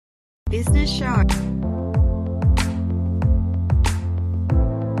Business Show. I'm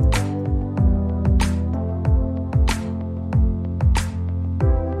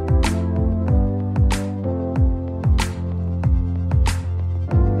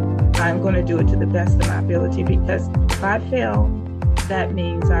going to do it to the best of my ability, because if I fail, that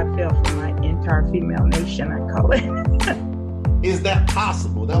means I fail for my entire female nation, I call it. Is that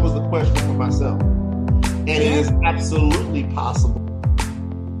possible? That was the question for myself. And it is absolutely possible.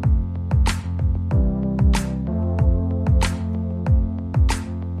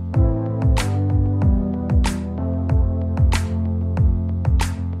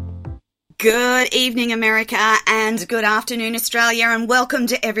 Good evening, America, and good afternoon, Australia, and welcome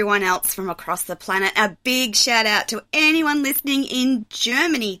to everyone else from across the planet. A big shout out to anyone listening in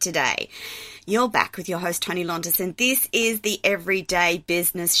Germany today. You're back with your host, Toni Lontis, and this is the Everyday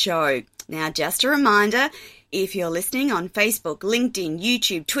Business Show. Now, just a reminder, if you're listening on Facebook, LinkedIn,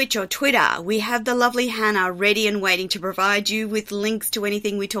 YouTube, Twitch or Twitter, we have the lovely Hannah ready and waiting to provide you with links to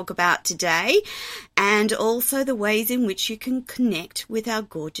anything we talk about today, and also the ways in which you can connect with our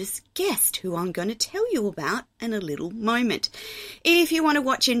gorgeous guest, who I'm going to tell you about in a little moment. If you want to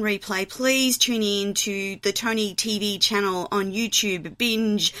watch in replay, please tune in to the Toni TV channel on YouTube,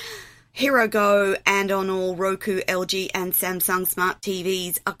 Binge, Hero Go, and on all Roku, LG and Samsung smart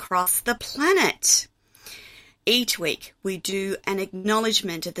TVs across the planet. Each week, we do an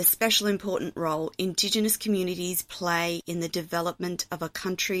acknowledgement of the special important role Indigenous communities play in the development of a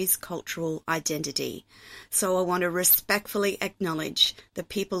country's cultural identity. So I want to respectfully acknowledge the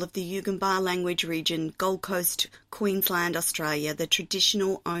people of the Yugambeh language region, Gold Coast, Queensland, Australia, the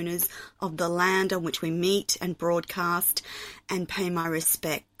traditional owners of the land on which we meet and broadcast, and pay my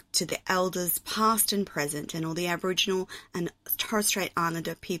respect to the elders past and present, and all the Aboriginal and Torres Strait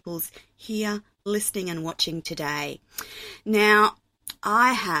Islander peoples here listening and watching today. Now,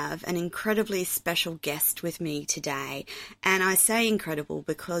 I have an incredibly special guest with me today, and I say incredible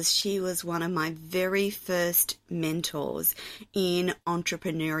because she was one of my very first mentors in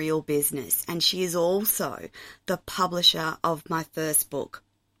entrepreneurial business, and she is also the publisher of my first book.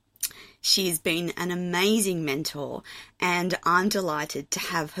 She's been an amazing mentor, and I'm delighted to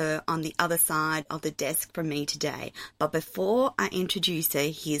have her on the other side of the desk from me today. But before I introduce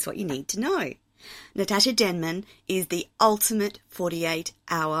her, here's what you need to know. Natasha Denman is the ultimate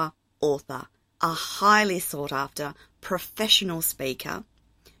 48-hour author, a highly sought-after professional speaker,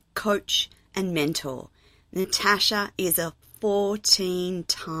 coach, and mentor. Natasha is a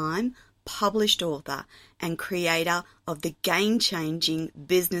 14-time published author and creator of the game-changing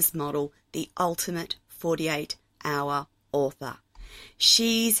business model, The Ultimate 48-Hour Author.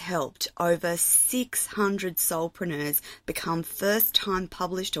 She's helped over 600 soulpreneurs become first-time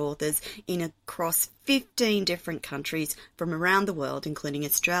published authors in across 15 different countries from around the world, including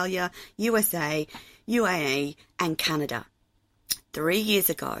Australia, USA, UAE, and Canada. 3 years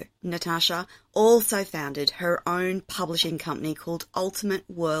ago, Natasha also founded her own publishing company called Ultimate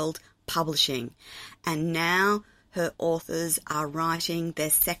World Publishing, and now her authors are writing their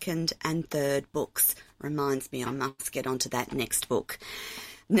second and third books. Reminds me, I must get onto that next book.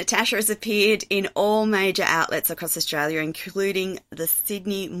 Natasha has appeared in all major outlets across Australia, including the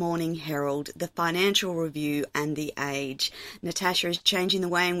Sydney Morning Herald, the Financial Review, and The Age. Natasha is changing the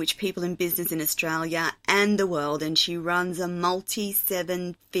way in which people in business in Australia and the world, and she runs a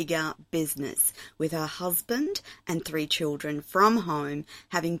multi-7-figure business with her husband and 3 children from home,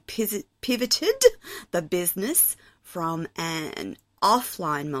 having pivoted the business from an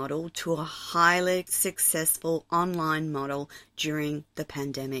offline model to a highly successful online model during the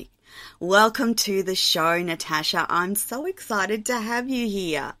pandemic. Welcome to the show, Natasha. I'm so excited to have you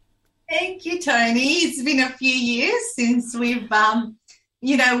here. Thank you, Toni. It's been a few years since we've,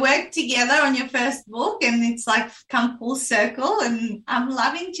 worked together on your first book, and it's like come full circle, and I'm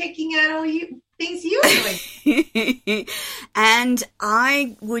loving checking out all you things you're doing. And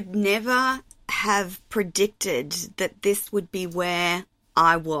I would never have predicted that this would be where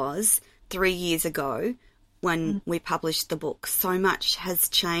I was 3 years ago when we published the book. So much has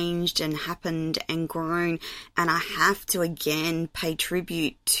changed and happened and grown, and I have to again pay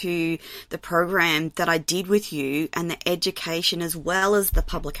tribute to the program that I did with you and the education as well as the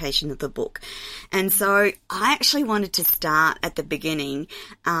publication of the book. And so I actually wanted to start at the beginning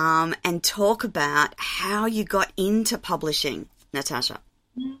and talk about how you got into publishing, Natasha.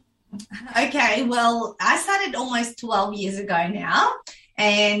 Okay, well, I started almost 12 years ago now,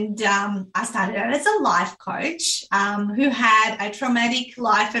 and I started out as a life coach who had a traumatic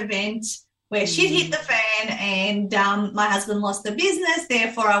life event where shit hit the fan, and my husband lost the business.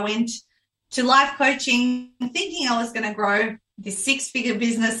 Therefore, I went to life coaching thinking I was going to grow this 6-figure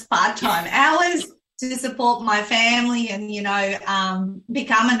business part-time hours to support my family and,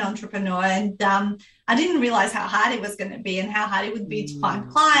 become an entrepreneur. And I didn't realize how hard it was going to be and how hard it would be to find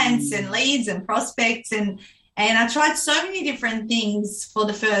clients and leads and prospects. And I tried so many different things for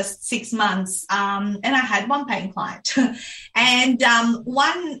the first 6 months, and I had one paying client. And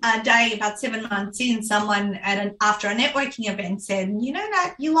one day, about 7 months in, someone after a networking event said,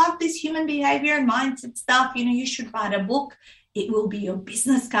 Nat, you love this human behavior and mindset stuff. You should write a book. It will be your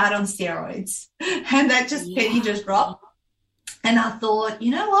business card on steroids. And that penny just dropped. And I thought,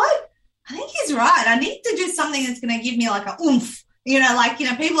 you know what? I think he's right. I need to do something that's going to give me like a oomph.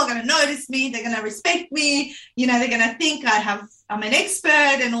 People are going to notice me. They're going to respect me. They're going to think I'm an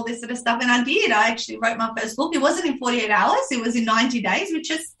expert and all this sort of stuff. And I did. I actually wrote my first book. It wasn't in 48 hours. It was in 90 days, which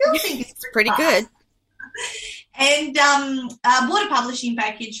I still think is pretty good. And I bought a publishing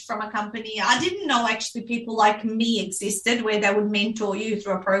package from a company. I didn't know actually people like me existed where they would mentor you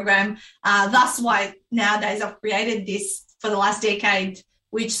through a program. That's why nowadays I've created this for the last decade,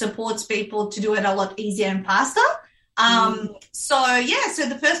 which supports people to do it a lot easier and faster. So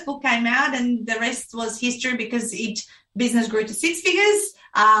the first book came out and the rest was history because business grew to 6 figures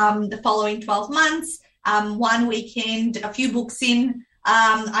the following 12 months. One weekend, a few books in,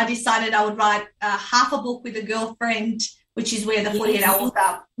 I decided I would write half a book with a girlfriend, which is where the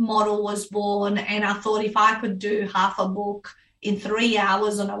 48-hour model was born. And I thought if I could do half a book in 3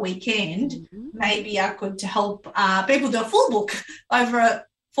 hours on a weekend, maybe I could help people do a full book over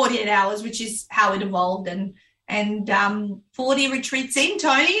 48 hours, which is how it evolved. And 40 retreats in,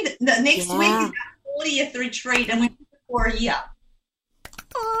 Tony. The next week is our 40th retreat, and we're for a year.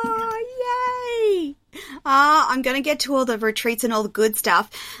 Oh, yay! I'm going to get to all the retreats and all the good stuff.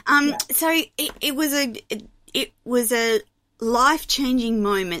 So it was a life-changing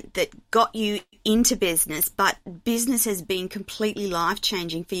moment that got you into business, but business has been completely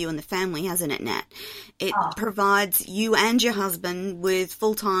life-changing for you and the family, hasn't it, Nat? It provides you and your husband with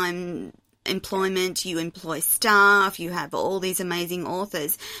full-time employment, you employ staff, you have all these amazing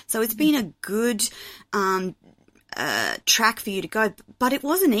authors. So it's been a good track for you to go, but it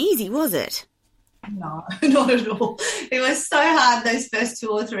wasn't easy, was it? No, not at all. It was so hard those first 2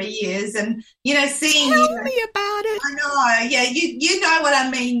 or 3 years, and seeing Tell me about it. I know, yeah, you know what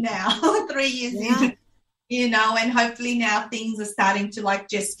I mean now. 3 years in, and hopefully now things are starting to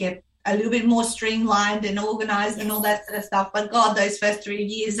just get a little bit more streamlined and organized and all that sort of stuff. But God, those first 3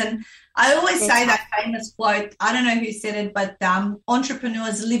 years, and I always say that famous quote, I don't know who said it, but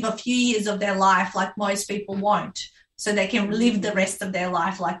entrepreneurs live a few years of their life like most people won't, so they can live the rest of their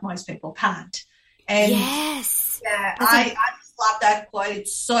life like most people can't. And I just love that quote.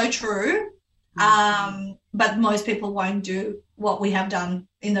 It's so true. But most people won't do what we have done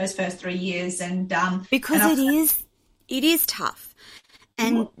in those first 3 years, and because it is tough,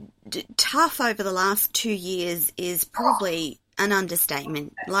 and tough over the last 2 years is probably an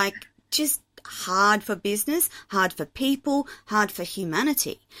understatement. Just hard for business, hard for people, hard for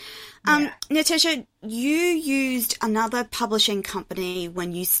humanity. Natasha, you used another publishing company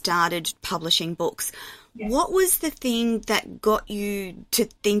when you started publishing books. Yes. What was the thing that got you to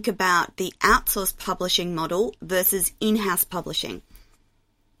think about the outsourced publishing model versus in-house publishing?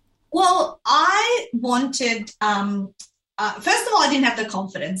 Well, I wanted, first of all, I didn't have the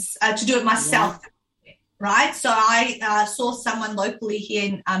confidence to do it myself, right? So I saw someone locally here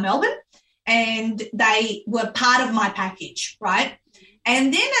in Melbourne, and they were part of my package, right?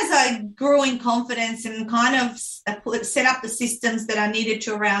 And then as I grew in confidence and kind of set up the systems that I needed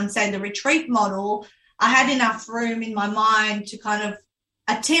to around, say, the retreat model, I had enough room in my mind to kind of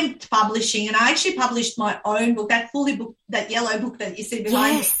attempt publishing. And I actually published my own book, that yellow book that you see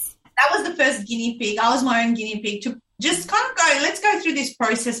behind me. That was the first guinea pig. I was my own guinea pig to just kind of let's go through this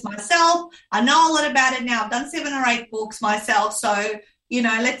process myself. I know a lot about it now. I've done 7 or 8 books myself. So,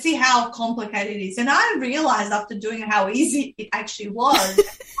 let's see how complicated it is. And I realized after doing it how easy it actually was.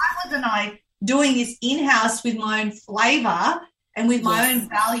 Why wasn't I doing this in-house with my own flavor and with my own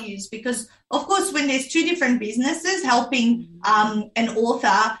values? Because, of course, when there's 2 different businesses helping an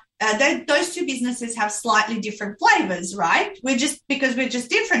author, those 2 businesses have slightly different flavors, right? We're just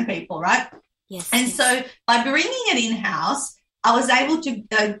different people, right? Yes. And so by bringing it in-house, I was able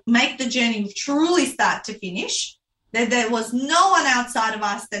to make the journey truly start to finish. That there was no one outside of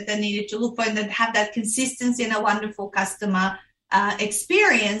us that they needed to look for, and that have that consistency and a wonderful customer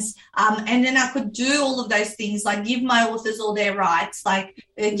experience. And then I could do all of those things, like give my authors all their rights,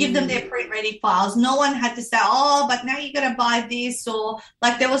 give them their pre-ready files. No one had to say, but now you're going to buy this, or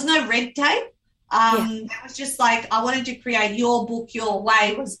there was no red tape. It was just like, I wanted to create Your Book, Your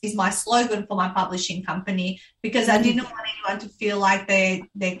Way is my slogan for my publishing company, because I didn't want anyone to feel like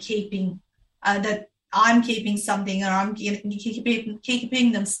they're keeping, that I'm keeping something, or I'm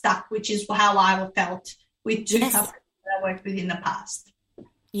keeping them stuck, which is how I felt with two companies that I worked with in the past.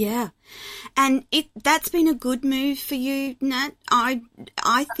 Yeah. And that's been a good move for you, Nat.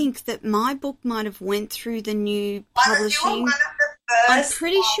 I think that my book might have went through the new publishing. I'm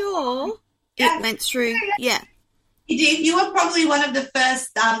pretty sure it went through. Yeah. You did. You were probably one of the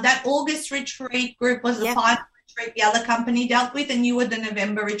first. That August retreat group was the final retreat the other company dealt with, and you were the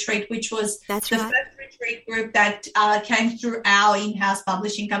November retreat, which was the first retreat group that came through our in-house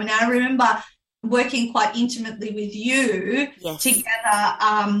publishing company. I remember working quite intimately with you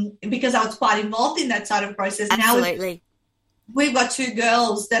together, because I was quite involved in that side of the process. Absolutely. Now we've got two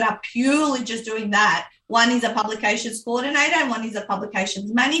girls that are purely just doing that. One is a publications coordinator and one is a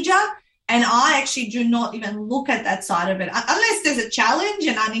publications manager. And I actually do not even look at that side of it. Unless there's a challenge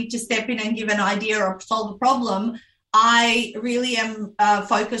and I need to step in and give an idea or solve a problem, I really am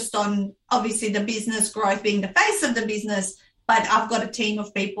focused on, obviously, the business growth, being the face of the business. But I've got a team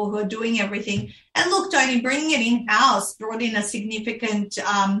of people who are doing everything. And look, Tony, bringing it in-house brought in a significant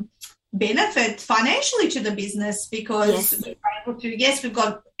benefit financially to the business, because we were able to, we've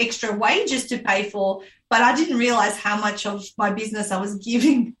got extra wages to pay for, but I didn't realize how much of my business I was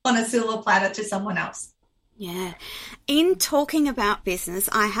giving on a silver platter to someone else. Yeah. In talking about business,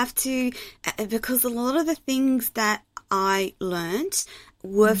 I have to, because a lot of the things that I learned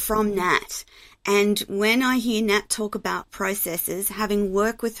were from Nat. And when I hear Nat talk about processes, having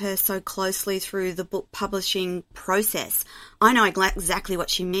worked with her so closely through the book publishing process, I know exactly what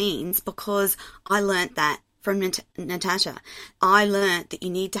she means, because I learnt that from Natasha. I learnt that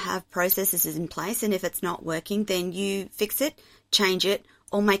you need to have processes in place, and if it's not working, then you fix it, change it,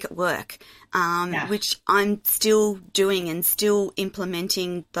 or make it work, which I'm still doing and still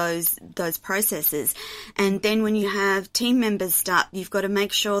implementing those processes. And then when you have team members start, you've got to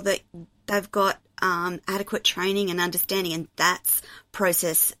make sure that they've got adequate training and understanding, and that's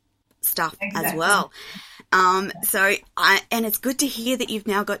process stuff as well. And it's good to hear that you've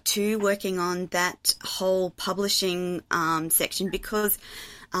now got two working on that whole publishing section, because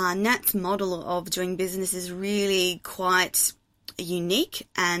Nat's model of doing business is really quite unique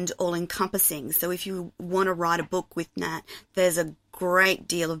and all-encompassing. So if you want to write a book with Nat, there's a great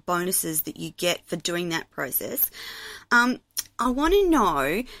deal of bonuses that you get for doing that process. I want to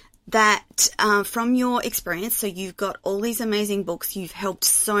know that from your experience, so you've got all these amazing books, you've helped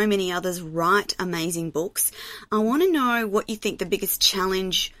so many others write amazing books. I want to know what you think the biggest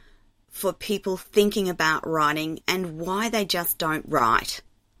challenge for people thinking about writing and why they just don't write.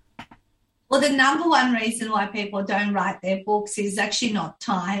 Well, the number one reason why people don't write their books is actually not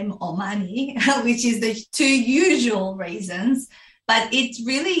time or money, which is the two usual reasons, but it's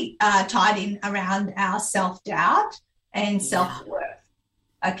really tied in around our self-doubt and self-worth.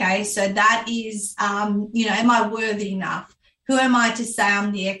 Okay, so that is, am I worthy enough? Who am I to say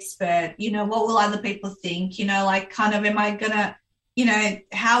I'm the expert? What will other people think? Am I going to,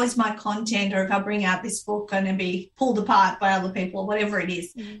 how is my content, or if I bring out this book, going to be pulled apart by other people, whatever it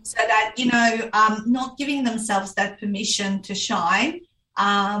is. So that, not giving themselves that permission to shine.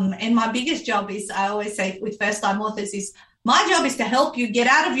 And my biggest job is, I always say with first-time authors, is my job is to help you get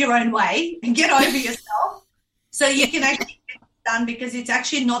out of your own way and get over yourself, so you can actually done, because it's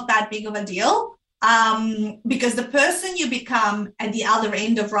actually not that big of a deal, because the person you become at the other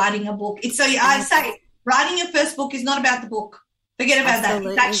end of writing a book, I say writing your first book is not about the book. Forget about that.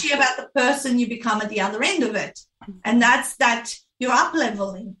 It's actually about the person you become at the other end of it. And that's that you're up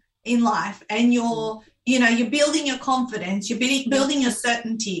leveling in life, and you're building your confidence, you're building your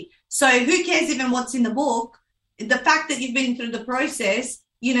certainty. So who cares even what's in the book? The fact that you've been through the process,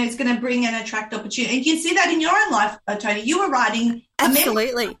 it's going to bring and attract opportunity. And you can see that in your own life, Tony. You were writing.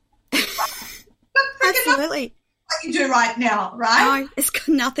 Absolutely. Absolutely. What you do right now, right? No, it's got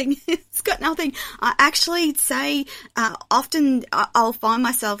nothing. It's got nothing. I actually say, often I'll find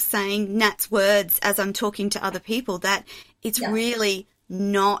myself saying Nat's words as I'm talking to other people, that it's really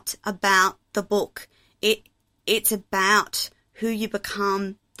not about the book. It's about who you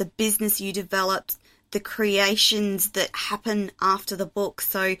become, the business you developed, the creations that happen after the book.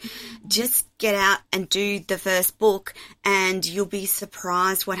 So just get out and do the first book and you'll be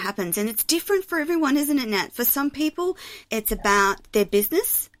surprised what happens. And it's different for everyone, isn't it, Nat? For some people, it's about their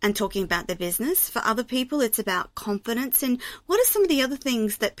business and talking about their business. For other people, it's about confidence. And what are some of the other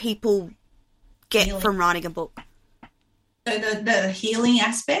things that people get from writing a book? So the healing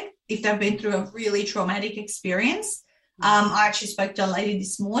aspect, if they've been through a really traumatic experience, I actually spoke to a lady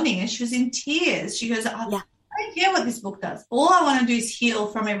this morning and she was in tears. She goes, I don't care what this book does. All I want to do is heal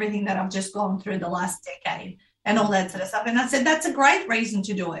from everything that I've just gone through the last decade and all that sort of stuff. And I said, that's a great reason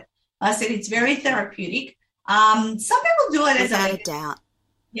to do it. I said, it's very therapeutic. Some people do it as a doubt.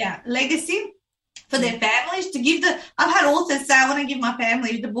 Yeah, legacy for their families to give I've had authors say, I want to give my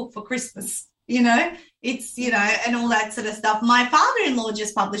family the book for Christmas, it's, and all that sort of stuff. My father-in-law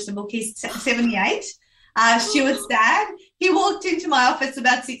just published a book. He's 78. Stuart's dad. He walked into my office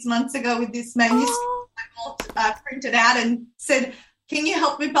about 6 months ago with this manuscript printed out and said, can you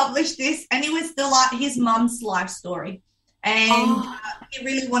help me publish this? And it was his mum's life story. And he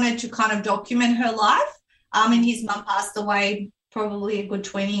really wanted to kind of document her life. And his mum passed away probably a good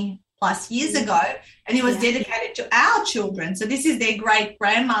 20 plus years ago, and it was dedicated to our children. So this is their great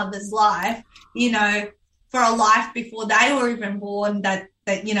grandmother's life, for a life before they were even born, that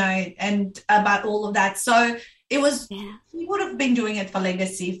and about all of that. So it was, he would have been doing it for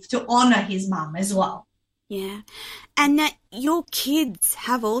legacy to honor his mum as well. Yeah. And that your kids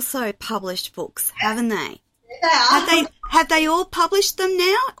have also published books, haven't they? Have they all published them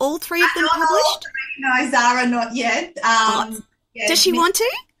now? All three of them published? No, Zara, not yet. Does she want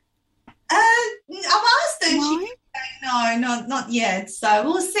to? I've asked her. No? She no, not yet. So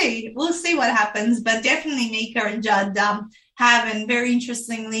we'll see. We'll see what happens. But definitely Mika and Judd have, and very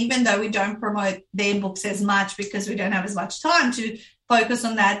interestingly, even though we don't promote their books as much because we don't have as much time to focus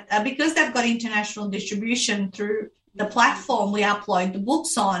on that, because they've got international distribution through the platform we upload the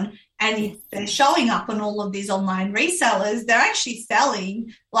books on, and they're showing up on all of these online resellers, they're actually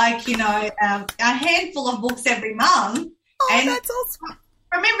selling a handful of books every month. Oh, and that's awesome.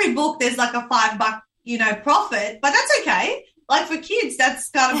 From every book, there's like a $5, profit, but that's okay. Like for kids, that's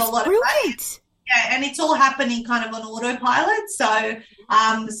kind of a lot of money. Yeah, and it's all happening kind of on autopilot. So,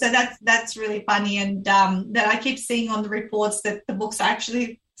 that's really funny, and that I keep seeing on the reports that the books are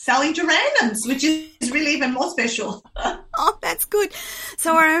actually selling to randoms, which is really even more special. Oh, that's good.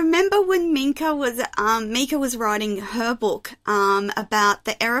 So I remember when Mika was writing her book about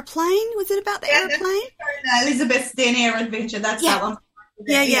the aeroplane. Was it about the aeroplane? Elizabeth's Den Air Adventure. That's that one.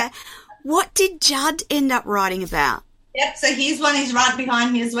 Yeah. What did Judd end up writing about? Yep, so his one is right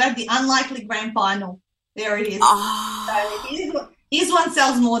behind me as well, The Unlikely Grand Final. There it is. Oh. So his one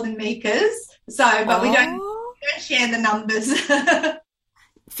sells more than Mika's, but we don't share the numbers.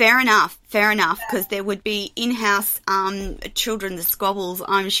 Fair enough, because there would be in-house children, the squabbles,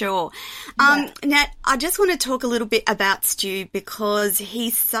 I'm sure. Nat, I just want to talk a little bit about Stu because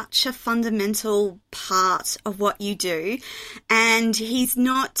he's such a fundamental part of what you do, and he's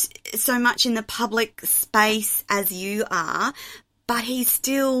not so much in the public space as you are, but he's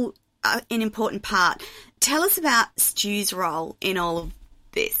still an important part. Tell us about Stu's role in all of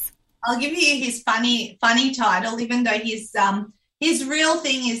this. I'll give you his funny title, even though his real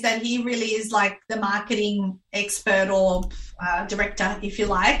thing is that he really is like the marketing expert or director, if you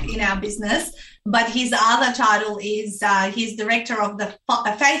like, in our business. But his other title is he's director of the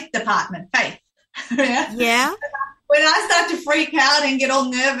faith department, faith. Yeah. When I start to freak out and get all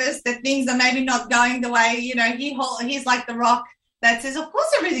nervous that things are maybe not going the way, he's like the rock that says, of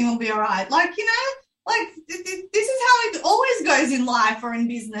course everything will be all right. This is how it always goes in life or in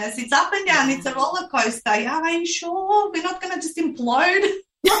business. It's up and down. It's a roller coaster. Are you sure we're not going to just implode?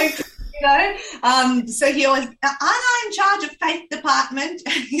 So he always, aren't I in charge of faith department?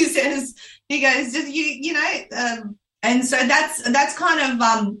 He goes, and so that's kind of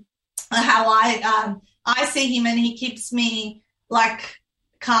how I see him, and he keeps me like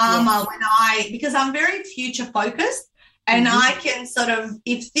calmer because I'm very future focused. And I can sort of,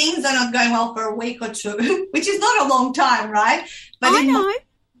 if things are not going well for a week or two, which is not a long time, right? But in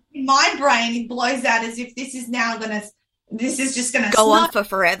my brain, it blows out as if this is just going to go on for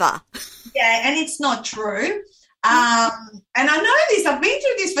forever. Yeah, and it's not true. And I know this. I've been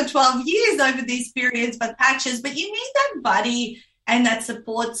through this for 12 years over these periods, patches. But you need that buddy and that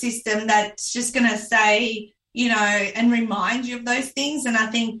support system that's just going to say, and remind you of those things. And I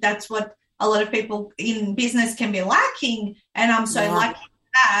think that's what a lot of people in business can be lacking, and I'm so lucky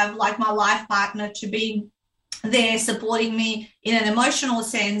to have like my life partner to be there supporting me in an emotional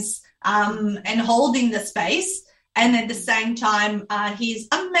sense and holding the space. And at the same time, he's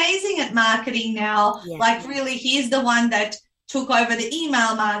amazing at marketing now. Yeah. Like really, he's the one that took over the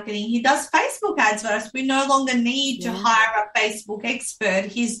email marketing. He does Facebook ads for us. We no longer need to hire a Facebook expert.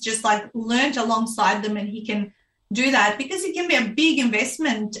 He's just like learned alongside them, and he can do that because it can be a big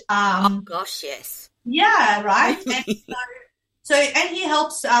investment. Oh gosh, yes. Yeah, right. And he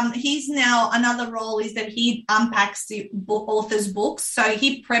helps. He's now another role is that he unpacks the author's books, so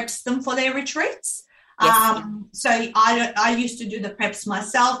he preps them for their retreats. Yes. So I used to do the preps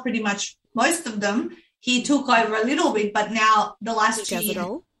myself, pretty much most of them. He took over a little bit, but now the last 2 years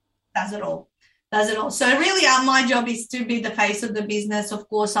does it all. So really, my job is to be the face of the business. Of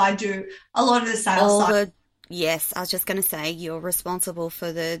course, I do a lot of the sales side. Yes, I was just going to say you're responsible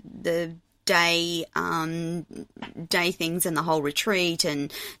for the day things and the whole retreat,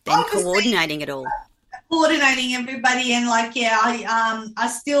 and then obviously coordinating it all. Coordinating everybody, and I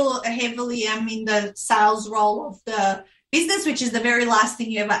still heavily am in the sales role of the business, which is the very last thing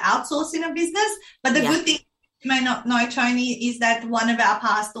you ever outsource in a business. But the good thing you may not know, Tony, is that one of our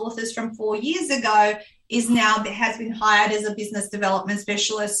past authors from 4 years ago has been hired as a business development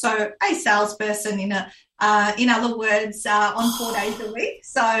specialist, so a salesperson in other words, on 4 days a week.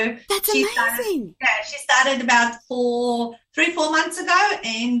 So that's amazing. She started about 3-4 months ago,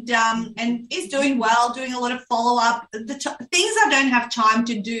 and is doing well, doing a lot of follow up. Things I don't have time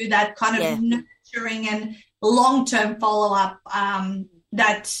to do, that kind of nurturing and long term follow up.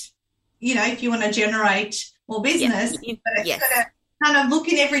 That if you want to generate more business, you've got to kind of look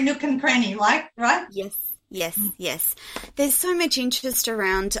in every nook and cranny, right? Yes. There's so much interest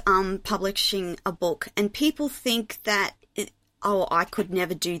around publishing a book, and people think that, I could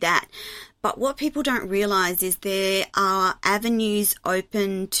never do that. But what people don't realize is there are avenues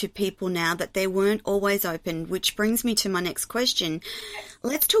open to people now that they weren't always open, which brings me to my next question.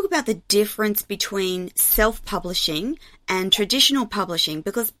 Let's talk about the difference between self-publishing and traditional publishing,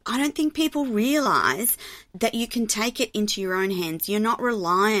 because I don't think people realize that you can take it into your own hands. You're not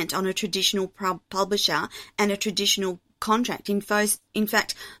reliant on a traditional publisher and a traditional contract. In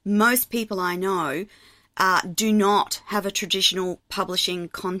fact, most people I know do not have a traditional publishing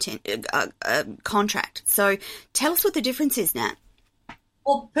contract. So tell us what the difference is, Nat.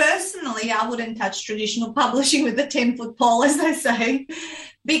 Well, personally, I wouldn't touch traditional publishing with a 10-foot pole, as they say,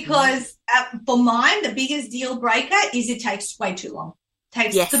 because for mine, the biggest deal breaker is it takes way too long.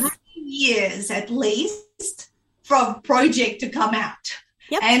 It takes 3 years at least for a project to come out.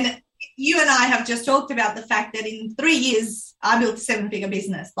 Yep. And you and I have just talked about the fact that in 3 years, I built a 7-figure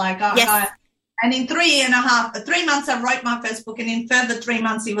business. And in 3 months, I wrote my first book, and in further 3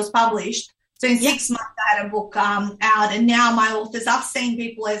 months, it was published. So in 6 months, I had a book out, and now my authors, I've seen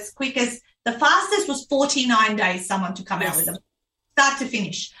people as quick as, the fastest was 49 days, someone to come out with them, start to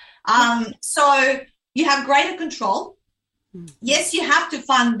finish. So you have greater control. Yes, you have to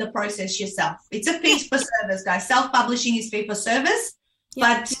fund the process yourself. It's a fee for service, guys. Self-publishing is fee for service,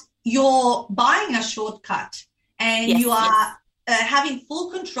 but you're buying a shortcut, and you are having full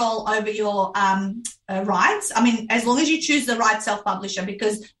control over your rights. I mean, as long as you choose the right self-publisher,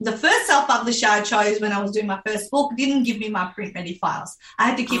 because the first self-publisher I chose when I was doing my first book didn't give me my print-ready files. I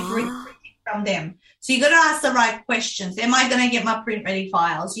had to keep reading from them. So you got to ask the right questions. Am I going to get my print-ready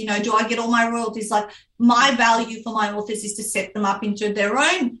files? Do I get all my royalties? Like, my value for my authors is to set them up into their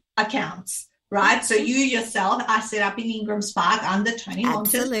own accounts, right? So you yourself are set up in Ingram Spark under Tony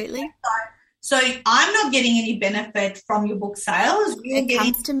Lonta's. Absolutely. So I'm not getting any benefit from your book sales. It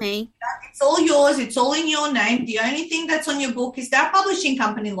comes to me. It's all yours. It's all in your name. The only thing that's on your book is that publishing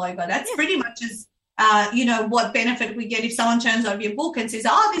company logo. That's pretty much as, what benefit we get if someone turns over your book and says,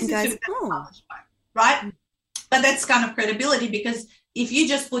 this is published by, right? But that's kind of credibility, because if you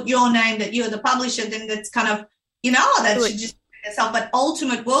just put your name that you're the publisher, then that's kind of, that should just be yourself. But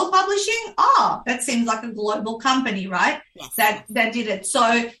Ultimate World Publishing, that seems like a global company, right? Yes. That did it.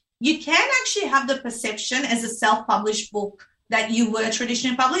 So you can actually have the perception as a self-published book that you were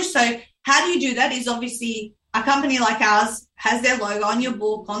traditionally published. So how do you do that is obviously a company like ours has their logo on your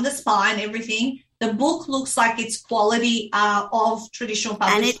book, on the spine, everything. The book looks like it's quality of traditional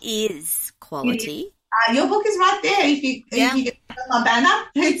publishing. And it is quality. Your book is right there. If you get my banner,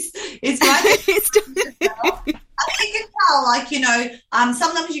 it's right there. I think you can tell,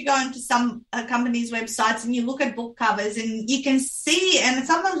 sometimes you go into some companies' websites and you look at book covers and you can see, and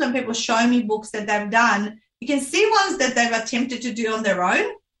sometimes when people show me books that they've done, you can see ones that they've attempted to do on their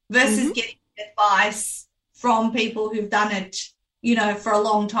own versus getting advice from people who've done it, for a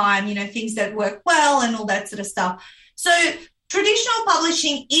long time, things that work well and all that sort of stuff. So traditional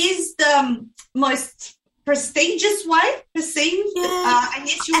publishing is the most prestigious way perceived. And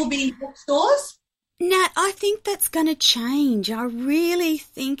yes, you will be in bookstores. Nat, I think that's going to change. I really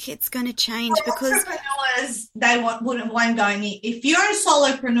think it's going to change because entrepreneurs, they won't go any. If you're a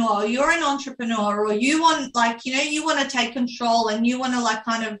solopreneur, you're an entrepreneur, or you want you want to take control and you want to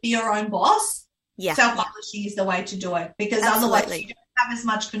kind of be your own boss. Yeah, self-publishing is the way to do it, because otherwise you don't have as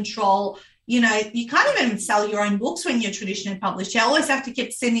much control. You can't even sell your own books when you're traditionally published. You always have to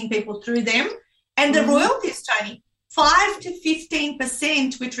keep sending people through them, and the royalties, Tony, 5 to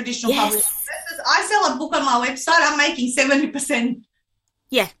 15% with traditional publishing. I sell a book on my website, I'm making 70%.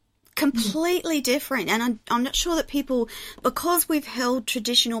 Yeah, completely different. And I'm not sure that people, because we've held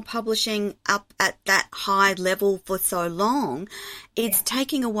traditional publishing up at that high level for so long, it's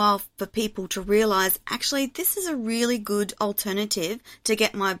taking a while for people to realize, actually, this is a really good alternative to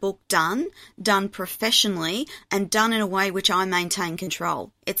get my book done professionally, and done in a way which I maintain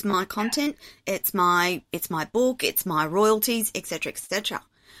control. It's my content, it's my book, it's my royalties, etc., etc.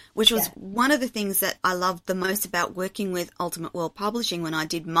 Which was one of the things that I loved the most about working with Ultimate World Publishing when I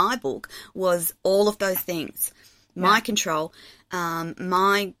did my book, was all of those things. My control,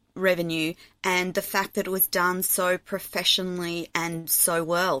 my revenue, and the fact that it was done so professionally and so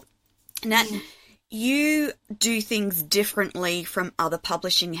well. Now, you do things differently from other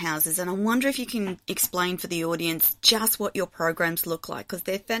publishing houses, and I wonder if you can explain for the audience just what your programs look like, because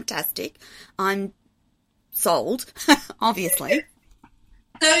they're fantastic. I'm sold, obviously.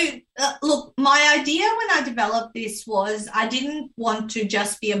 So, look, my idea when I developed this was I didn't want to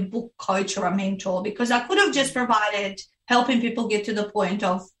just be a book coach or a mentor, because I could have just provided helping people get to the point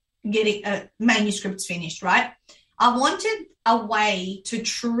of getting manuscripts finished, right? I wanted a way to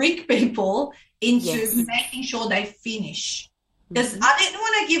trick people into making sure they finish, because I didn't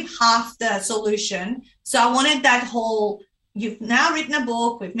want to give half the solution. So I wanted that whole, you've now written a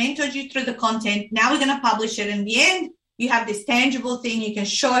book, we've mentored you through the content, now we're going to publish it. In the end, you have this tangible thing you can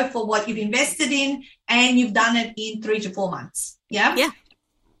show for what you've invested in, and you've done it in 3 to 4 months. Yeah. Yeah.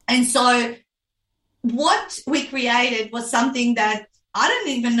 And so what we created was something that I don't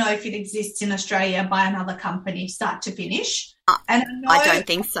even know if it exists in Australia by another company, start to finish. And I don't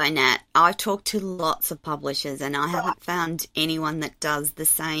think so, Nat. I've talked to lots of publishers, and I haven't found anyone that does the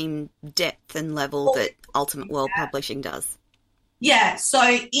same depth and level that Ultimate World Publishing does. Yeah, so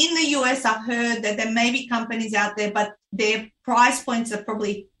in the US, I've heard that there may be companies out there, but their price points are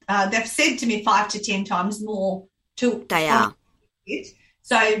probably, they've said to me 5 to 10 times more. They are.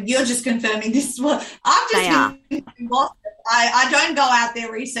 So you're just confirming this. Well, I've just been lost. I don't go out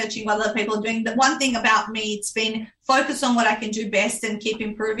there researching what other people are doing. The one thing about me, it's been focus on what I can do best and keep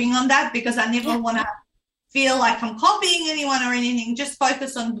improving on that, because I never want to feel like I'm copying anyone or anything. Just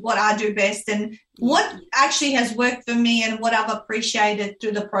focus on what I do best and what actually has worked for me and what I've appreciated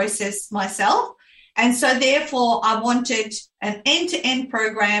through the process myself. And so therefore I wanted an end-to-end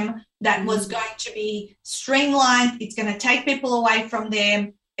program that was going to be streamlined. It's going to take people away from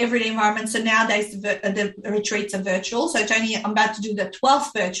their everyday environment. So nowadays the retreats are virtual. So it's only, I'm about to do the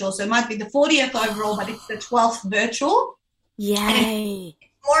 12th virtual. So it might be the 40th overall, but it's the 12th virtual. Yay.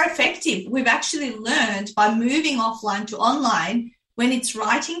 More effective. We've actually learned by moving offline to online, when it's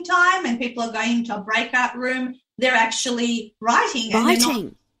writing time and people are going into a breakout room, they're actually writing. And they're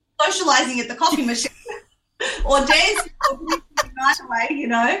not socializing at the coffee machine or dancing right away, you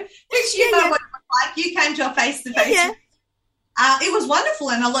know, which you know what it was like. You came to a face-to-face. Yeah. It was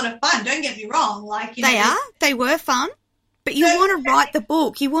wonderful and a lot of fun. Don't get me wrong. Like, you know, they were fun, but you want to write the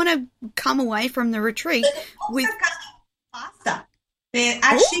book. You want to come away from the retreat with faster. They're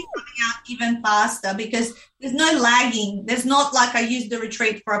actually coming out even faster because there's no lagging. There's not like I used the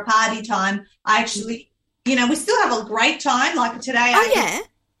retreat for a party time. I actually, you know, we still have a great time. Like today,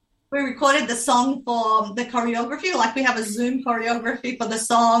 we recorded the song for the choreography. Like we have a Zoom choreography for the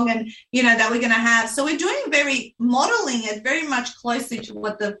song and, you know, that we're going to have. So we're doing modeling it very much closely to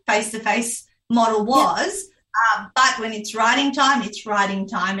what the face-to-face model was. But when it's writing time, it's writing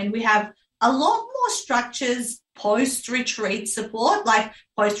time. And we have a lot more structures post-retreat support, like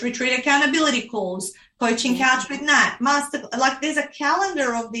post-retreat accountability calls, coaching couch with Nat, like there's a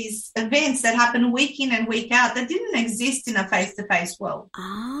calendar of these events that happen week in and week out that didn't exist in a face-to-face world.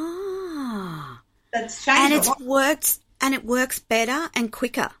 That's changed. And it works better and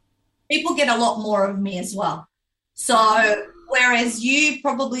quicker. People get a lot more of me as well. So whereas you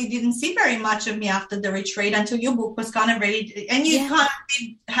probably didn't see very much of me after the retreat until your book was kind of ready, and you kind of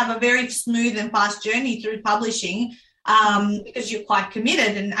did have a very smooth and fast journey through publishing because you're quite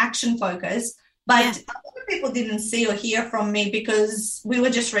committed and action focused. But a lot of people didn't see or hear from me because we were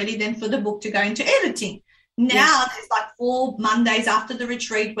just ready then for the book to go into editing. Now there's like 4 Mondays after the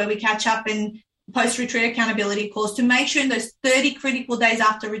retreat where we catch up and post-retreat accountability calls to make sure in those 30 critical days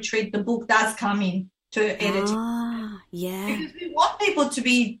after retreat, the book does come in to editing. Because we want people to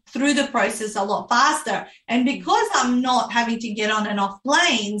be through the process a lot faster. And because I'm not having to get on and off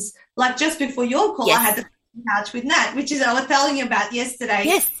planes, like just before your call, I had the couch with Nat, which is I was telling you about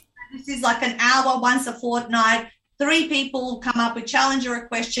yesterday. This is like an hour once a fortnight. 3 people come up with challenge or a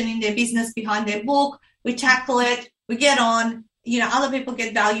question in their business behind their book. We tackle it. We get on. other people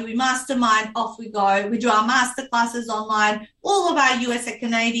get value. We mastermind, off we go. We do our masterclasses online. All of our US and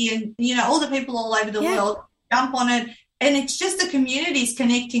Canadian, all the people all over the world jump on it. And it's just the communities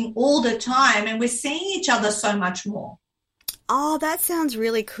connecting all the time, and we're seeing each other so much more. Oh, that sounds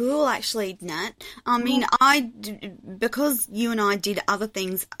really cool, actually, Nat. I mean, because you and I did other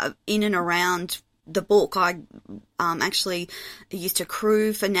things in and around the book, I actually used to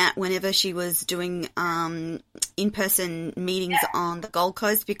crew for Nat whenever she was doing in-person meetings on the Gold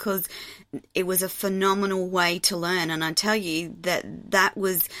Coast, because it was a phenomenal way to learn. And I tell you that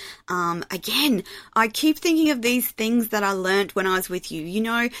was, again, I keep thinking of these things that I learned when I was with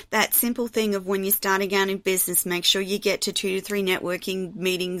you. That simple thing of when you're starting out in business, make sure you get to 2 to 3 networking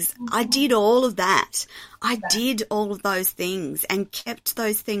meetings. I did all of that. I did all of those things and kept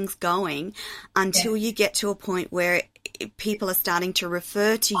those things going until you get to a point where people are starting to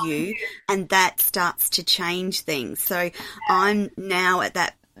refer to you, and that starts to change things. So I'm now at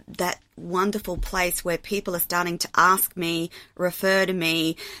that wonderful place where people are starting to ask me, refer to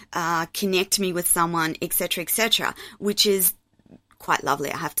me, connect me with someone, etc., which is quite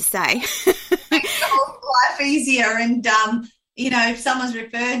lovely, I have to say. Makes the whole life easier. And if someone's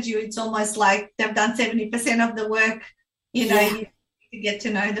referred you, it's almost like they've done 70% of the work. To get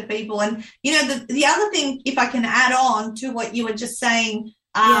to know the people. And the other thing, if I can add on to what you were just saying,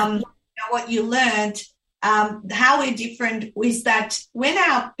 what you learned, how we're different is that when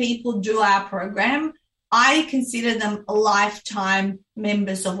our people do our program, I consider them lifetime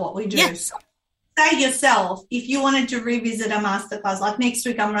members of what we do. Yes. So say yourself, if you wanted to revisit a masterclass, like next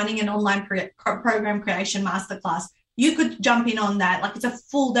week I'm running an online program creation masterclass, you could jump in on that. Like, it's a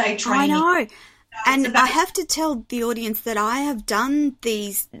full day training. I know. And I have to tell the audience that I have done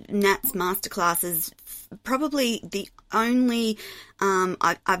these Nat's masterclasses, probably the only,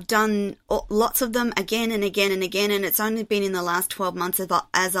 I've done lots of them again and again and again, and it's only been in the last 12 months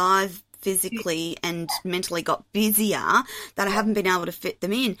as I've physically and mentally got busier that I haven't been able to fit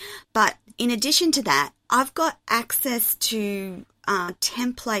them in. But in addition to that, I've got access to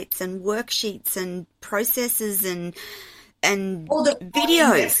templates and worksheets and processes and all the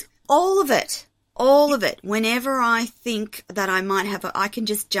videos, all of it. All of it. Whenever I think that I might have I can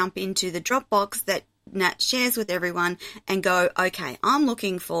just jump into the Dropbox that Nat shares with everyone and go, okay, I'm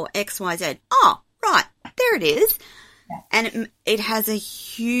looking for XYZ. Oh, right, there it is. Yeah. And it has a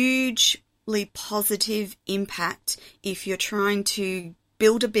hugely positive impact if you're trying to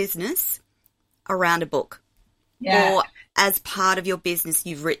build a business around a book, or as part of your business,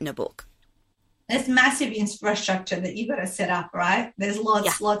 you've written a book. There's massive infrastructure that you've got to set up, right? There's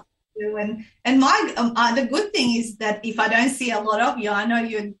lots to do. And my the good thing is that if I don't see a lot of you, I know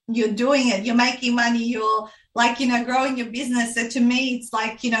you're doing it. You're making money. You're growing your business. So to me, it's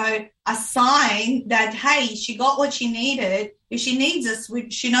like, a sign that, hey, she got what she needed. If she needs us,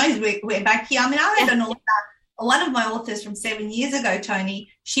 she knows we're back here. I mean, I read an author, one of my authors from 7 years ago, Tony,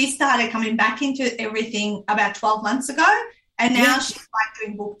 she started coming back into everything about 12 months ago. And now she's like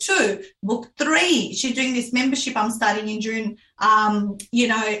doing book 2, book 3. She's doing this membership I'm starting in June,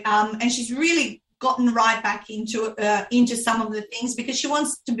 and she's really gotten right back into some of the things because she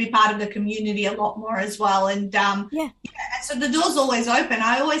wants to be part of the community a lot more as well. And and so the door's always open.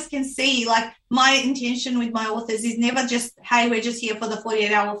 I always can see, like, my intention with my authors is never just, hey, we're just here for the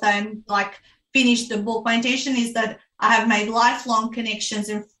 48-hour thing, like, finish the book. My intention is that I have made lifelong connections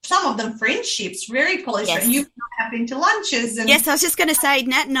and some of them friendships, very close. Yes. And you have been to lunches. And yes, I was just going to say,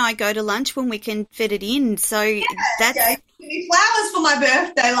 Nat and I go to lunch when we can fit it in. So that's... Yeah. Flowers for my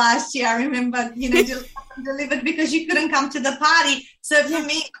birthday last year, I remember, delivered because you couldn't come to the party. So for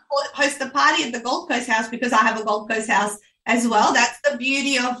me, host a party at the Gold Coast house because I have a Gold Coast house as well. That's the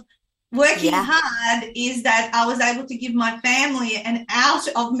beauty of working hard, is that I was able to give my family an out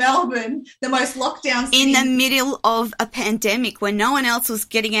of Melbourne, the most lockdown city. In the middle of a pandemic when no one else was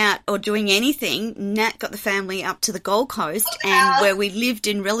getting out or doing anything, Nat got the family up to the Gold Coast and where we lived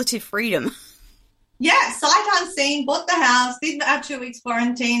in relative freedom. Yeah, sight unseen, bought the house, did our 2 weeks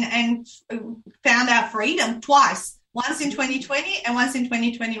quarantine and found our freedom twice, once in 2020 and once in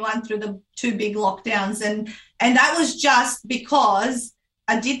 2021 through the 2 big lockdowns. And that was just because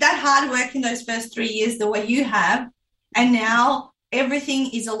I did that hard work in those first 3 years the way you have, and now everything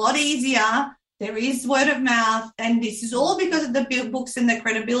is a lot easier. There is word of mouth, and this is all because of the books and the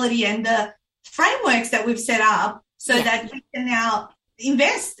credibility and the frameworks that we've set up so that we can now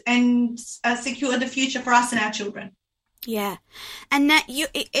invest and secure the future for us and our children. Yeah. And Nat,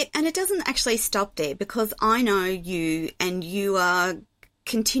 it doesn't actually stop there, because I know you, and you are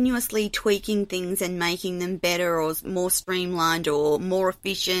continuously tweaking things and making them better or more streamlined or more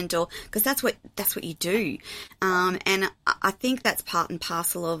efficient, or because that's what you do. And I think that's part and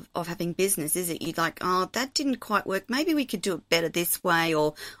parcel of having business, is it? You're like, oh, that didn't quite work. Maybe we could do it better this way,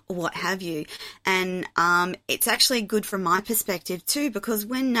 or what have you. And it's actually good from my perspective too, because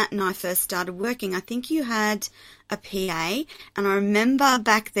when Nat and I first started working, I think you had a PA, and I remember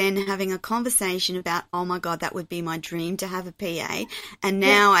back then having a conversation about, oh my God, that would be my dream to have a PA. And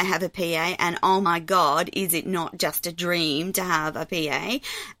now I have a PA, and oh my God, is it not just a dream to have a PA?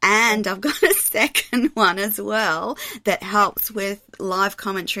 And I've got a second one as well that helps with live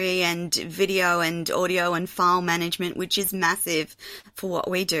commentary and video and audio and file management, which is massive for what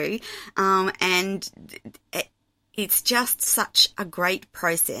we do. And it's just such a great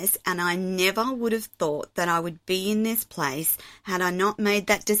process, and I never would have thought that I would be in this place had I not made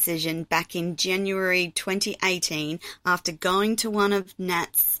that decision back in January 2018 after going to one of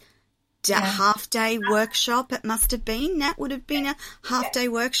Nat's half-day workshop. It must have been. Nat would have been a half-day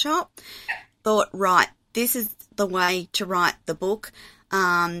workshop. Thought, right, this is the way to write the book.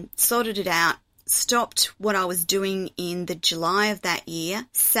 Sorted it out. Stopped what I was doing in the July of that year,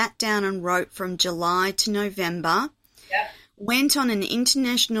 sat down and wrote from July to November, went on an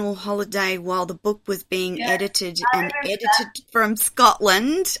international holiday while the book was being edited from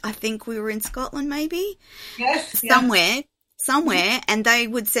Scotland. I think we were in Scotland maybe? Somewhere, and they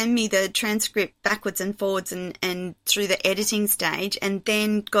would send me the transcript backwards and forwards and through the editing stage, and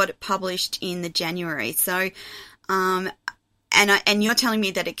then got it published in the January. So, and you're telling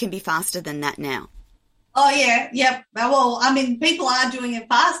me that it can be faster than that now. Oh, yeah. Yep. Well, I mean, people are doing it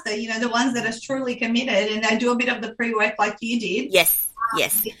faster, the ones that are truly committed, and they do a bit of the pre-work like you did. Yes.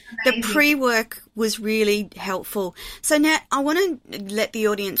 The pre-work was really helpful. So, Nat, I want to let the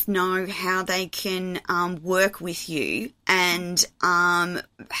audience know how they can work with you and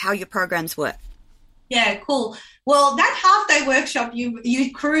how your programs work. Yeah, cool. Well, that half-day workshop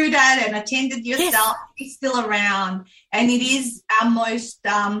you crewed at and attended yourself is still around, and it is our most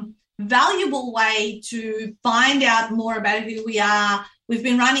valuable way to find out more about who we are. We've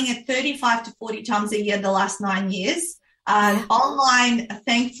been running it 35 to 40 times a year the last 9 years. Online,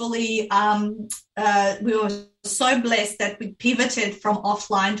 thankfully, we were so blessed that we pivoted from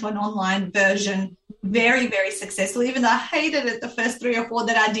offline to an online version very, very successfully. Even though I hated it the first 3 or 4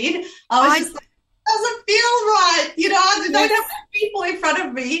 that I did, I was just like, doesn't feel right, I don't have people in front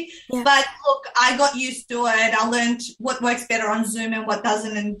of me. But look, I got used to it. I learned what works better on Zoom and what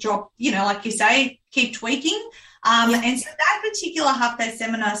doesn't, and drop, like you say, keep tweaking. And so that particular half-day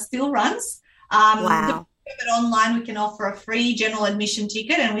seminar still runs. Wow. But online, we can offer a free general admission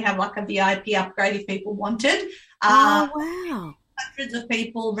ticket, and we have like a VIP upgrade if people wanted. Wow. Hundreds of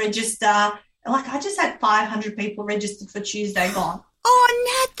people register. Like, I just had 500 people registered for Tuesday gone.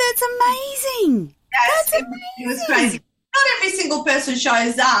 Oh, Nat, that's amazing. Yes, that's amazing. It was crazy. Not every single person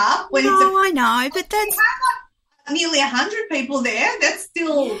shows up. I know, but that's... nearly 100 people there. That's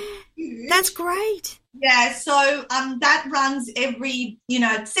still huge. That's great. Yeah, so that runs every,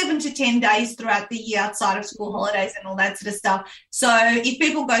 7 to 10 days throughout the year outside of school holidays and all that sort of stuff. So if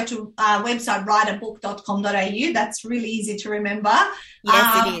people go to our website, writeabook.com.au, that's really easy to remember.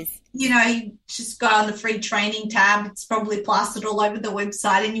 Yes, it is. You just go on the free training tab. It's probably plastered all over the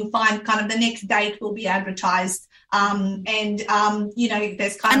website, and you'll find kind of the next date will be advertised. There's kind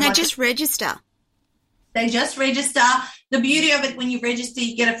and of they just register. They just register. The beauty of it, when you register,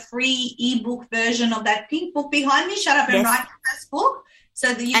 you get a free ebook version of that pink book behind me, Shut Up and Write Your First Book.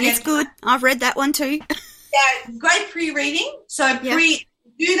 So that it's good. I've read that one too. Yeah, great pre-reading. So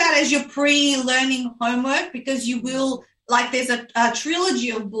do that as your pre-learning homework, because you will, like, there's a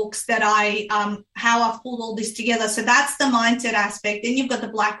trilogy of books that how I've pulled all this together. So that's the mindset aspect. Then you've got the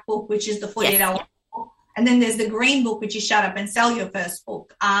black book, which is the 48-hour book. And then there's the green book, which is Shut Up and Sell Your First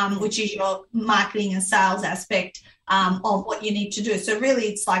Book, which is your marketing and sales aspect of what you need to do. So really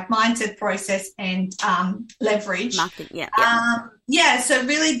it's like mindset, process, and leverage. Marketing, so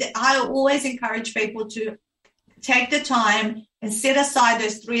really I always encourage people to take the time and set aside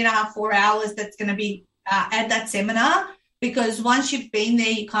those 3.5, 4 hours that's going to be at that seminar. Because once you've been there,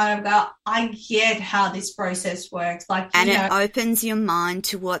 you kind of go, I get how this process works. It opens your mind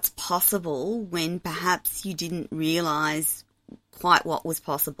to what's possible when perhaps you didn't realise quite what was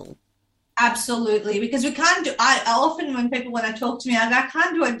possible. Absolutely. Because we can't do, I often when people want to talk to me, I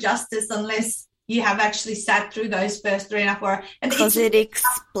can't do it justice unless you have actually sat through those first 3.5 hours. Because it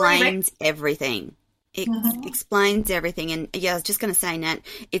explains everything. It explains everything. And I was just going to say, Nat,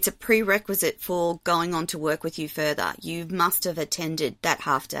 it's a prerequisite for going on to work with you further. You must have attended that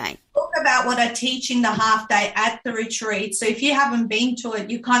half day. about what I teach in the half day at the retreat. So if you haven't been to it,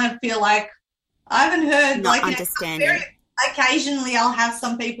 you kind of feel like, I haven't heard. Not understanding. Occasionally I'll have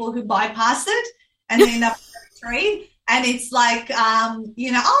some people who bypass it and end up at the retreat. And it's like, oh,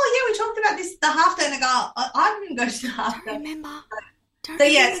 yeah, we talked about this, the half day. And I go, I didn't go to the half day. So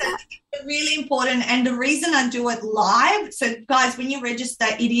it's really important. And the reason I do it live, so guys, when you register,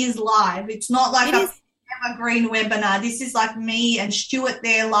 it is live. It's not like a evergreen webinar. This is like me and Stuart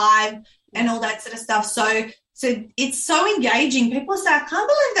there live and all that sort of stuff. So it's so engaging. People say, I can't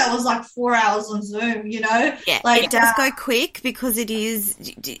believe that was like 4 hours on Zoom, Yeah, like, it does go quick because it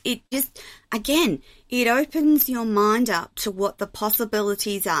just, again, it opens your mind up to what the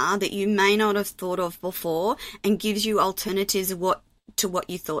possibilities are that you may not have thought of before and gives you alternatives to what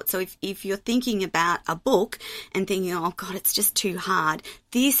you thought. So if you're thinking about a book and thinking, oh God, it's just too hard,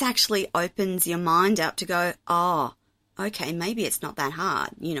 this actually opens your mind up to go, oh, okay, maybe it's not that hard,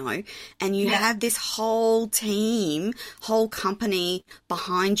 and you have this whole team, whole company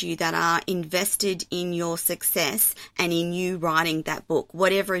behind you that are invested in your success and in you writing that book,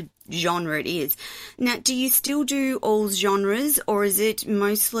 whatever genre it is. Now, do you still do all genres or is it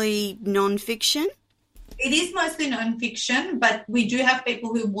mostly non-fiction? It is mostly non-fiction, but we do have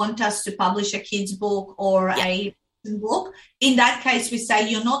people who want us to publish a kid's book or a book. In that case, we say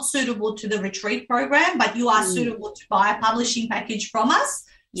you're not suitable to the retreat program, but you are suitable to buy a publishing package from us.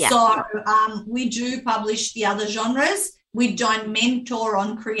 Yeah. So we do publish the other genres. We don't mentor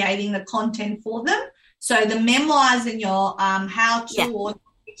on creating the content for them. So the memoirs and your how-to or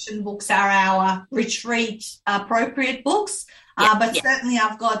fiction books are our retreat appropriate books. Certainly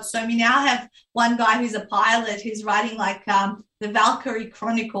I've got so many. I have one guy who's a pilot who's writing like the Valkyrie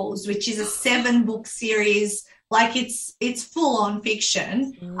Chronicles, which is a 7-book series. Like it's full on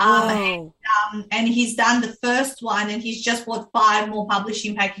fiction. And he's done the first one and he's just bought 5 more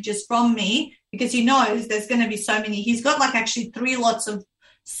publishing packages from me because he knows there's going to be so many. He's got like actually 3 lots of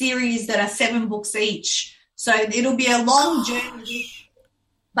series that are 7 books each. So it'll be a long journey.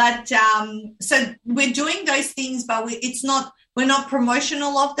 But so we're doing those things, but we're not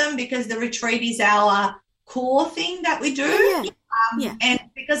promotional of them because the retreat is our core thing that we do. And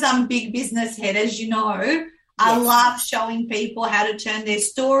because I'm big business head, as you know, I love showing people how to turn their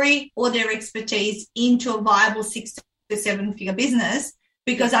story or their expertise into a viable 6 to 7 figure business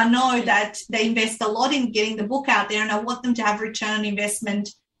because I know that they invest a lot in getting the book out there and I want them to have return on investment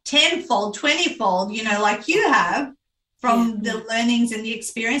 10-fold, 20-fold, like you have from the learnings and the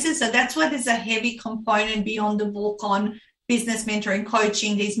experiences. So that's why there's a heavy component beyond the book on business mentoring,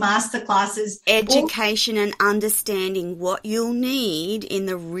 coaching, these masterclasses. Education and understanding what you'll need in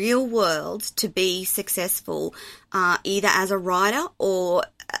the real world to be successful, either as a writer or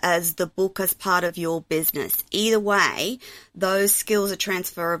as the book as part of your business. Either way, those skills are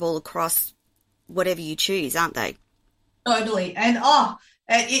transferable across whatever you choose, aren't they? Totally. And I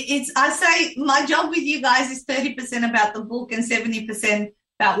say my job with you guys is 30% about the book and 70%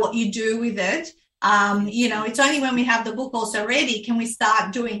 about what you do with it. It's only when we have the book also ready can we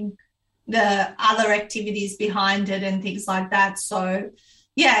start doing the other activities behind it and things like that. So,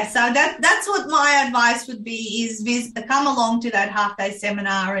 so that's what my advice would be is come along to that half-day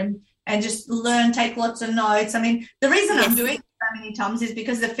seminar and just learn, take lots of notes. I mean, the reason I'm doing it so many times is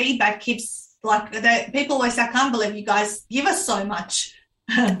because the feedback keeps, people always say, I can't believe you guys give us so much.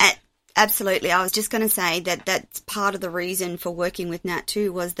 Absolutely. I was just going to say that that's part of the reason for working with Nat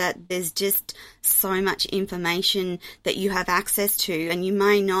too was that there's just so much information that you have access to and you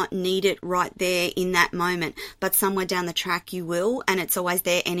may not need it right there in that moment, but somewhere down the track you will, and it's always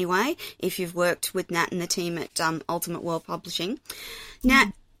there anyway if you've worked with Nat and the team at Ultimate World Publishing.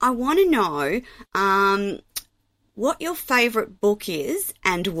 Nat, I want to know what your favourite book is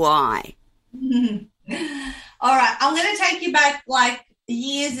and why. All right. I'm going to take you back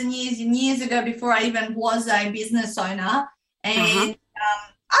years and years and years ago before I even was a business owner. And I don't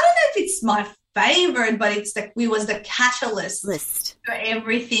know if it's my favorite, but it was the catalyst for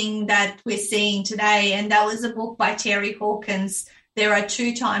everything that we're seeing today. And that was a book by Terry Hawkins. There are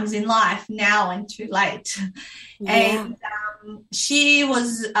 2 times in life, now and too late. Yeah. And she's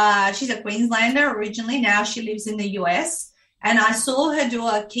a Queenslander originally. Now she lives in the US. And I saw her do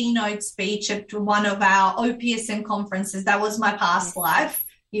a keynote speech at one of our OPSM conferences. That was my past life.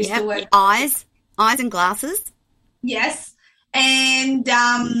 Used to work eyes and glasses. Yes. And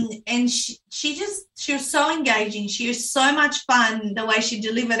she was so engaging. She was so much fun the way she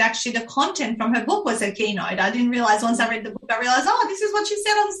delivered. Actually, the content from her book was a keynote. I didn't realize once I read the book, I realized, this is what she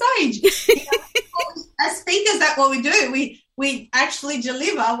said on stage. As speakers, that's what we do. We actually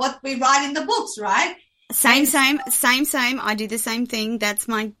deliver what we write in the books, right? Same. I do the same thing. That's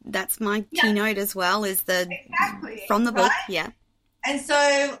my keynote as well, is the from the book. Right? Yeah. And so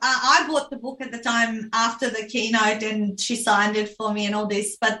I bought the book at the time after the keynote, and she signed it for me and all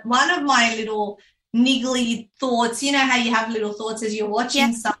this. But one of my little niggly thoughts, you know how you have little thoughts as you're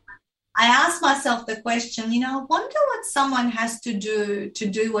watching something, I asked myself the question, I wonder what someone has to do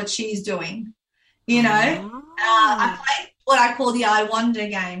what she's doing. I played what I call the I wonder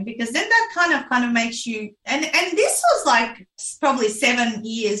game, because then that kind of makes you, and this was like probably 7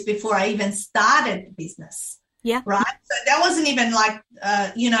 years before I even started the business. Yeah. Right. So that wasn't even like,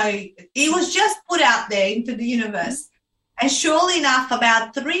 it was just put out there into the universe. And surely enough,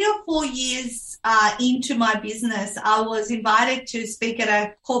 about 3 or 4 years into my business, I was invited to speak at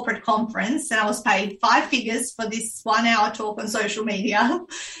a corporate conference, and I was paid 5 figures for this 1 hour talk on social media.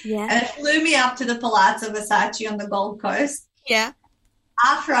 Yeah. And it flew me up to the Palazzo Versace on the Gold Coast. Yeah.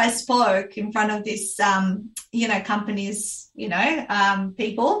 After I spoke in front of this, companies,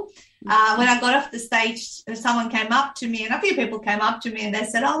 people, when I got off the stage, someone came up to me, and a few people came up to me, and they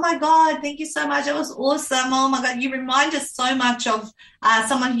said, "Oh my God, thank you so much. It was awesome. Oh my God, you remind us so much of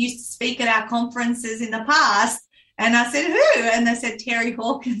someone who used to speak at our conferences in the past." And I said, "Who?" And they said, "Terry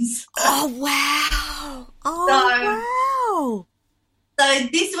Hawkins." Oh, wow. Wow. So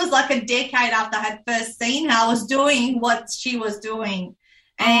this was like a decade after I had first seen her. I was doing what she was doing.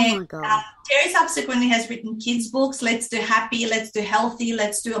 And oh my God. Terry subsequently has written kids' books. Let's do happy, let's do healthy,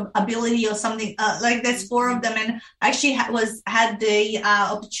 let's do ability, or something like there's 4 of them. And I actually had the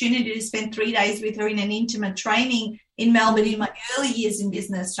opportunity to spend 3 days with her in an intimate training in Melbourne in my early years in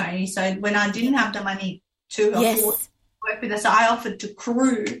business training. So when I didn't have the money to afford to work with her, so I offered to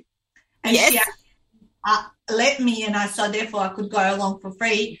crew, and she let me, and so therefore I could go along for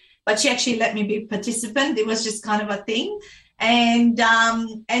free. But she actually let me be a participant. It was just kind of a thing. And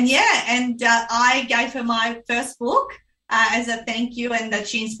I gave her my first book as a thank you, and that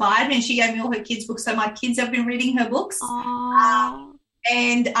she inspired me, and she gave me all her kids' books. So my kids have been reading her books.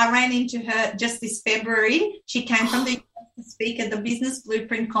 And I ran into her just this February. She came from the US to speak at the Business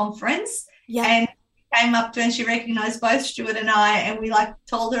Blueprint Conference. Yeah. And came up to her, and she recognized both Stuart and I, and we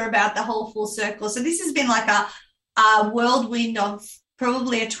told her about the whole full circle. So this has been like a whirlwind of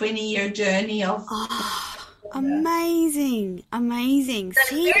probably a 20-year journey of amazing.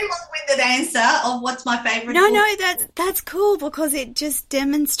 That's a very long-winded answer of what's my favorite book. No, that's cool, because it just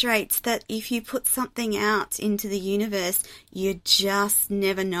demonstrates that if you put something out into the universe, you just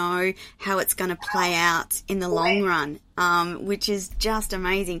never know how it's going to play out in the long run, which is just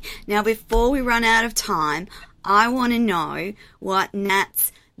amazing. Now, before we run out of time, I want to know what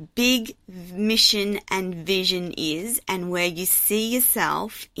Nat's big mission and vision is, and where you see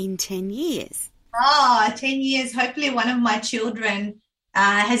yourself in 10 years. 10 years. Hopefully one of my children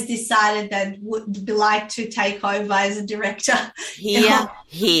has decided that would like to take over as a director.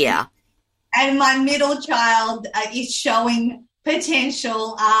 Here. And my middle child is showing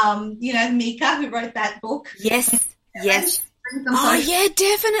potential. Mika, who wrote that book. Yes. Oh, yeah,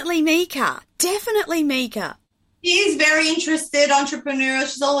 definitely Mika. She is very interested, entrepreneurial.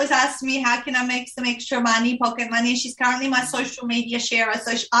 She's always asked me, how can I make some extra money, pocket money? She's currently my social media sharer.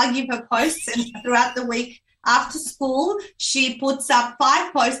 So I give her posts, and throughout the week after school, she puts up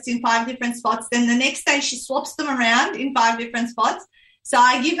 5 posts in 5 different spots. Then the next day she swaps them around in 5 different spots. So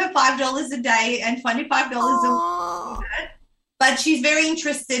I give her $5 a day and $25 a week. But she's very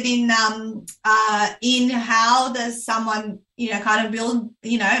interested in how does someone, kind of build,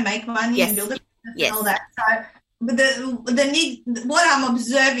 make money and build a business and all that. So what I'm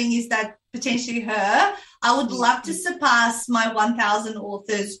observing is that potentially her, I would love to surpass my 1,000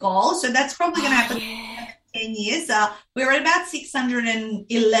 authors goal. So that's probably going to happen in 10 years. We're at about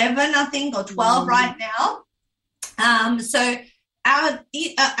 611, I think, or 12 right now. So our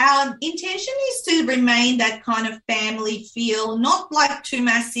intention is to remain that kind of family feel, not like too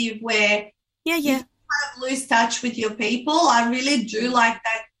massive where you kind of lose touch with your people. I really do like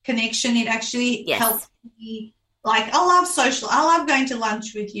that connection. It actually helps me. Like, I love social. I love going to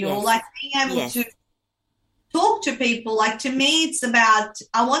lunch with you, or like being able to talk to people. Like, to me, it's about,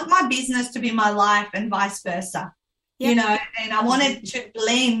 I want my business to be my life and vice versa, and I want it to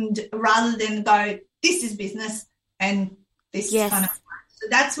blend rather than go, this is business and this is kind of life. So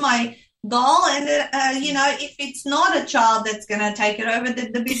that's my goal. And, if it's not a child that's going to take it over,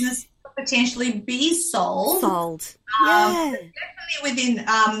 the business potentially be sold. Definitely within,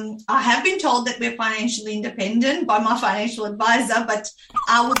 I have been told that we're financially independent by my financial advisor, but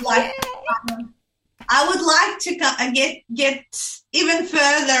I would like to get even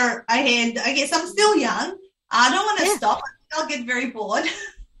further ahead. I guess I'm still young. I don't want to stop. I'll get very bored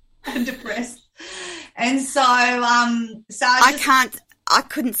and depressed. And so I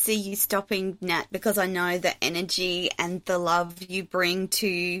couldn't see you stopping, Nat, because I know the energy and the love you bring to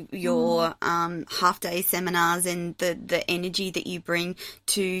your half-day seminars and the energy that you bring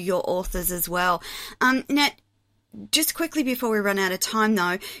to your authors as well. Nat, just quickly before we run out of time,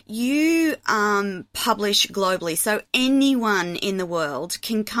 though, you publish globally, so anyone in the world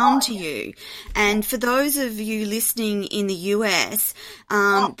can come to you. And for those of you listening in the US,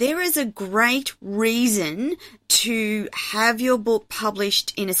 there is a great reason to have your book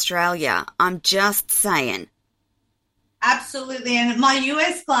published in Australia. I'm just saying. Absolutely. And my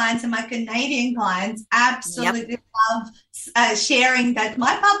US clients and my Canadian clients absolutely love sharing that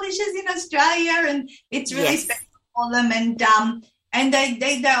my publisher's in Australia, and it's really special for them, and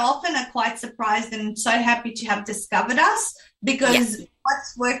they often are quite surprised and so happy to have discovered us, because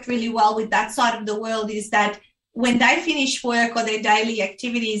what's worked really well with that side of the world is that when they finish work or their daily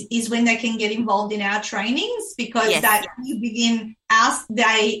activities is when they can get involved in our trainings, because that we begin our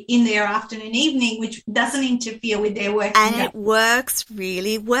day in their afternoon, evening, which doesn't interfere with their work. And it works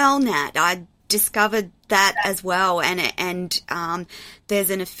really well, Nat. I discovered that as well, and there's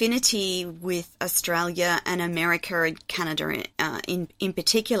an affinity with Australia and America and Canada in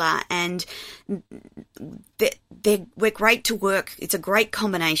particular, and we're great to work. It's a great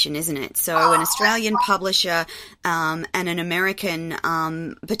combination, isn't it? So an Australian publisher and an American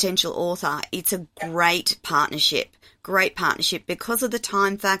potential author, it's a great partnership. Great partnership because of the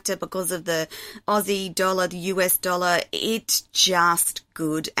time factor, because of the Aussie dollar, the US dollar. It's just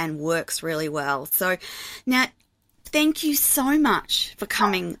good and works really well. So, Nat, thank you so much for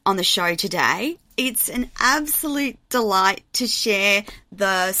coming on the show today. It's an absolute delight to share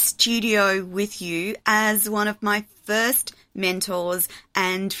the studio with you as one of my first mentors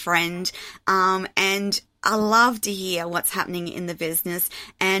and friend. And I love to hear what's happening in the business,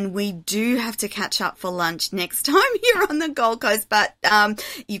 and we do have to catch up for lunch next time you're on the Gold Coast, but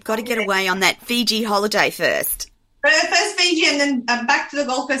you've got to get away on that Fiji holiday first. First Fiji and then back to the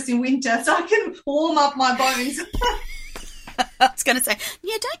Gold Coast in winter so I can warm up my bones. I was going to say,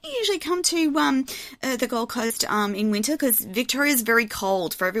 don't you usually come to the Gold Coast in winter? Because Victoria's very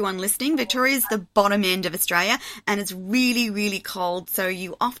cold. For everyone listening, Victoria's the bottom end of Australia, and it's really, really cold. So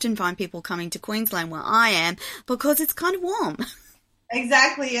you often find people coming to Queensland, where I am, because it's kind of warm.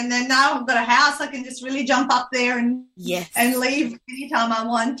 Exactly. And then now I've got a house, I can just really jump up there and leave anytime I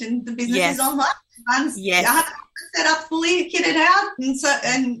want, and the business is online. I have it set up fully, kitted out, and so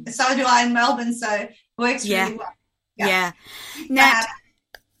do I in Melbourne. So it works really well. Yeah. Nat,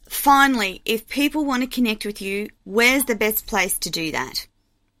 finally, if people want to connect with you, where's the best place to do that?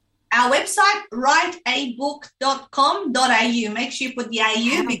 Our website, writeabook.com.au. Make sure you put the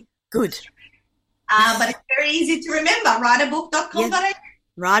AU. Good. But it's very easy to remember, writeabook.com.au.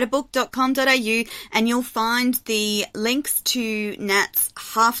 writeabook.com.au, and you'll find the links to Nat's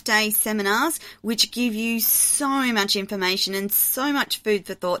half-day seminars, which give you so much information and so much food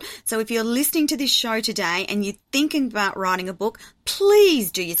for thought. So if you're listening to this show today and you're thinking about writing a book,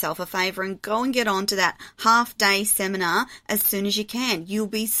 please do yourself a favour and go and get on to that half-day seminar as soon as you can. You'll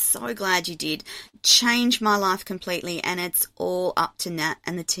be so glad you did. Changed my life completely, and it's all up to Nat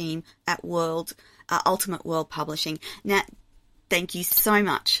and the team at Ultimate World Publishing. Nat, thank you so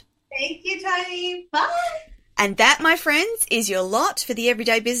much. Thank you, Tony. Bye. And that, my friends, is your lot for the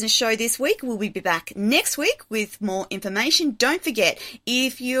Everyday Business Show this week. We'll be back next week with more information. Don't forget,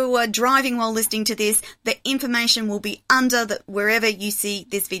 if you are driving while listening to this, the information will be under wherever you see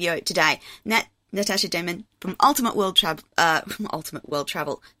this video today. Natasha Denman from Ultimate World Travel.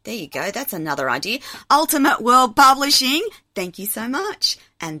 There you go. That's another idea. Ultimate World Publishing. Thank you so much.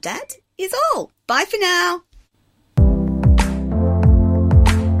 And that is all. Bye for now.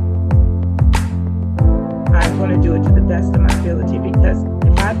 I'm going to do it to the best of my ability, because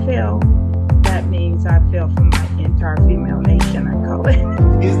if I fail, that means I fail for my entire female nation, I call it.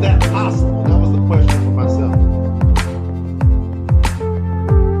 Is that possible? That was the question for myself.